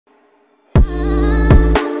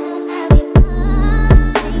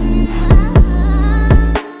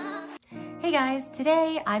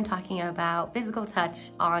Today I'm talking about physical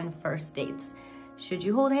touch on first dates. Should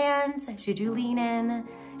you hold hands? Should you lean in?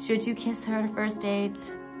 Should you kiss her on first date?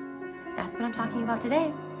 That's what I'm talking about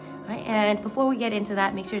today. All right, and before we get into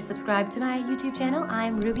that, make sure to subscribe to my YouTube channel.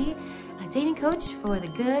 I'm Ruby, a dating coach for the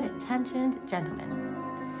good intentioned gentleman.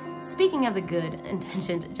 Speaking of the good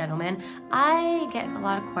intentioned gentleman, I get a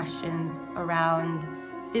lot of questions around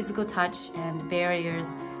physical touch and barriers,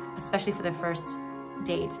 especially for the first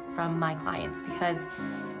date from my clients, because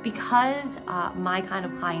my kind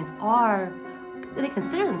of clients they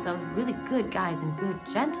consider themselves really good guys and good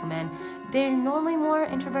gentlemen. They're normally more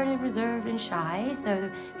introverted, reserved, and shy, so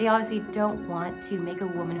they obviously don't want to make a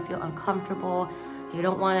woman feel uncomfortable. They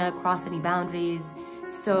don't want to cross any boundaries,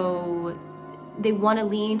 so they want to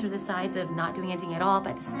lean to the sides of not doing anything at all,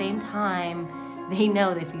 but at the same time, they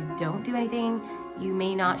know that if you don't do anything, you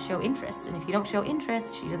may not show interest. And if you don't show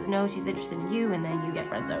interest, she doesn't know she's interested in you, and then you get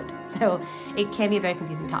friend-zoned. So it can be a very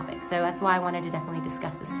confusing topic. So that's why I wanted to definitely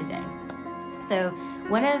discuss this today. So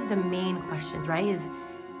one of the main questions, right, is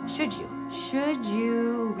should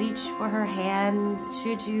you reach for her hand?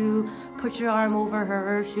 Should you put your arm over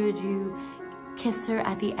her? Should you kiss her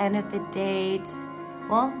at the end of the date?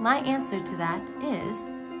 Well, my answer to that is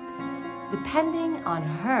depending on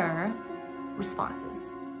her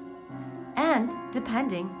responses and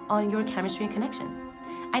depending on your chemistry and connection.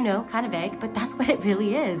 I know, kind of vague, but that's what it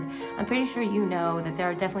really is. I'm pretty sure you know that there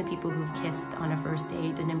are definitely people who've kissed on a first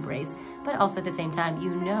date and embraced, but also at the same time,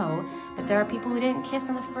 you know that there are people who didn't kiss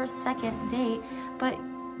on the first, second date, but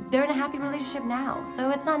they're in a happy relationship now. So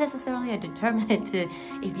it's not necessarily a determinant to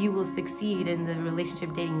if you will succeed in the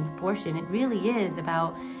relationship dating portion. It really is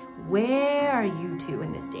about where are you two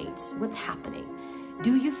in this date? What's happening?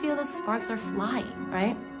 Do you feel the sparks are flying,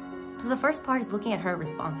 right? So the first part is looking at her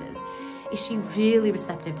responses. Is she really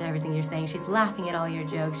receptive to everything you're saying? She's laughing at all your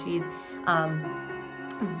jokes. She's her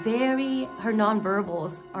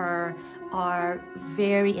nonverbals are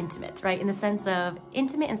very intimate, right? In the sense of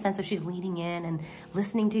she's leaning in and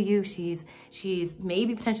listening to you. She's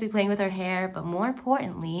maybe potentially playing with her hair, but more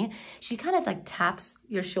importantly, she kind of like taps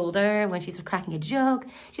your shoulder when she's cracking a joke.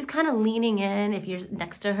 She's kind of leaning in if you're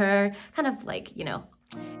next to her, kind of like, you know,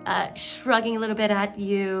 shrugging a little bit at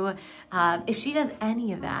you. If she does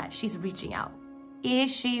any of that, she's reaching out.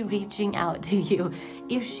 Is she reaching out to you?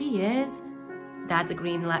 If she is, that's a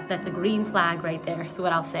green flag right there, is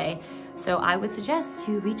what I'll say. So I would suggest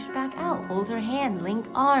to reach back out, hold her hand, link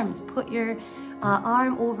arms, put your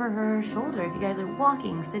arm over her shoulder. If you guys are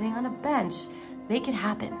walking, sitting on a bench, make it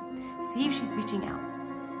happen. See if she's reaching out.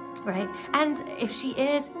 Right? And if she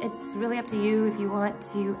is, it's really up to you if you want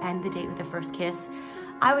to end the date with a first kiss.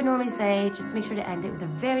 I would normally say just make sure to end it with a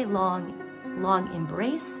very long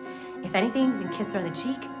embrace. If anything, you can kiss her on the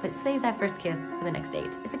cheek, but save that first kiss for the next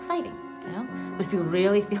date. It's exciting, you know? But if you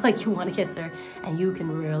really feel like you want to kiss her and you can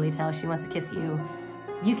really tell she wants to kiss you,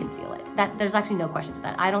 you can feel it. There's actually no question to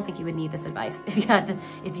that. I don't think you would need this advice if you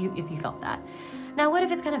felt that. Now, what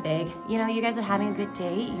if it's kind of vague? You know, you guys are having a good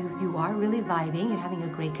date. You are really vibing. You're having a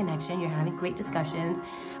great connection. You're having great discussions.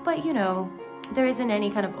 But, you know, there isn't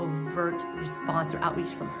any kind of overt response or outreach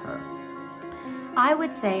from her. I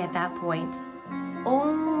would say at that point,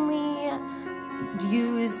 only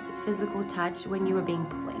use physical touch when you are being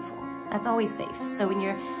playful. That's always safe. So when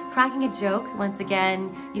you're cracking a joke, once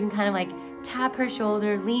again, you can kind of like tap her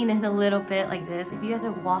shoulder, lean in a little bit like this. If you guys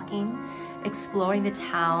are walking, exploring the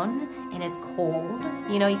town and it's cold,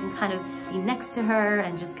 you know, you can kind of be next to her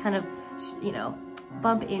and just kind of, you know,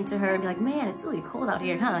 bump into her and be like, man, it's really cold out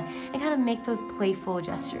here, huh? And kind of make those playful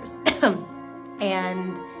gestures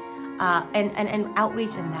and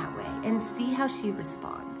outreach in that way and see how she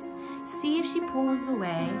responds. See if she pulls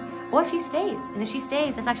away or if she stays. And if she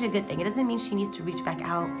stays, that's actually a good thing. It doesn't mean she needs to reach back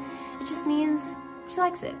out. It just means she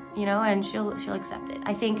likes it, you know, and she'll accept it.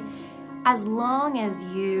 I think as long as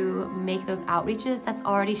you make those outreaches, that's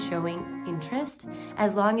already showing interest.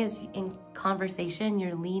 As long as in conversation,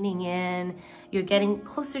 you're leaning in, you're getting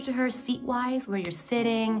closer to her seat-wise, where you're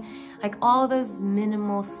sitting, like all those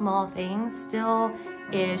minimal small things still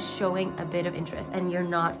is showing a bit of interest, and you're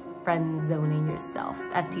not friend zoning yourself,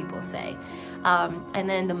 as people say. And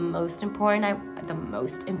then the most important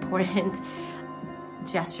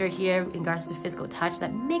gesture here in regards to physical touch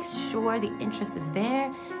that makes sure the interest is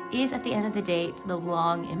there is at the end of the date, the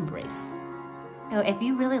long embrace. You know, if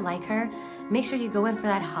you really like her, make sure you go in for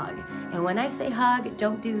that hug. And when I say hug,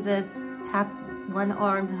 don't do the tap one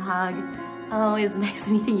arm hug. Oh, it's nice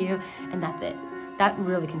meeting you. And that's it. That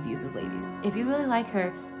really confuses ladies. If you really like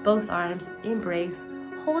her, both arms, embrace,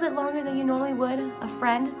 hold it longer than you normally would a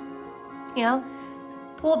friend. You know,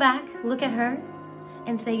 pull back, look at her,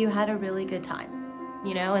 and say you had a really good time.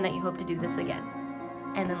 you know, and that you hope to do this again.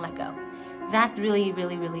 And then let go. That's really,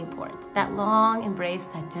 really, really important. That long embrace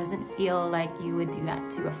that doesn't feel like you would do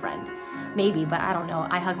that to a friend. Maybe, but I don't know.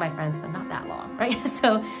 I hug my friends, but not that long, right?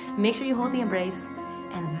 So make sure you hold the embrace.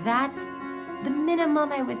 And that's the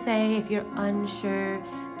minimum, I would say, if you're unsure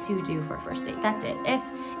to do for a first date. That's it.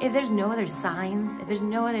 If there's no other signs, if there's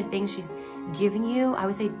no other things she's giving you, I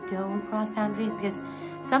would say don't cross boundaries, because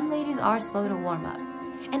some ladies are slow to warm up.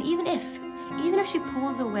 And even if she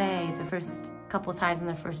pulls away the first couple times on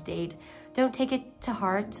their first date, don't take it to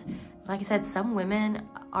heart. Like I said, some women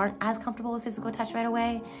aren't as comfortable with physical touch right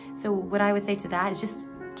away. So what I would say to that is just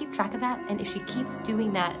keep track of that. And if she keeps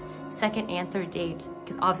doing that second and third date,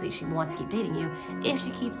 because obviously she wants to keep dating you, if she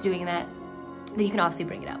keeps doing that, then you can obviously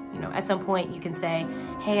bring it up. You know, at some point you can say,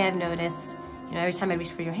 hey, I've noticed, you know, every time I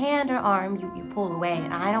reach for your hand or arm, you pull away,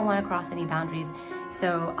 and I don't want to cross any boundaries.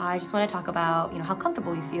 So I just want to talk about, you know, how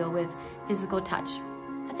comfortable you feel with physical touch.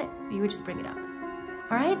 That's it. You would just bring it up.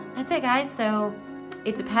 All right, that's it, guys. So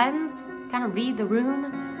it depends. Kind of read the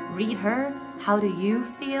room, read her. How do you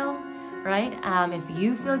feel, right? If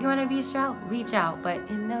you feel you want to reach out, but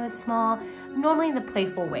in those small, normally in the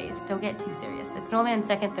playful ways. Don't get too serious. It's normally on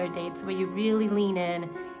second, third dates where you really lean in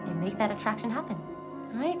and make that attraction happen.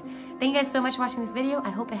 All right. Thank you guys so much for watching this video. I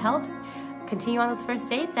hope it helps. Continue on those first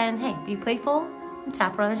dates, and hey, be playful and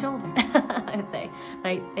tap her on the shoulder, I would say. All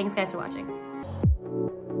right. Thanks, guys, for watching.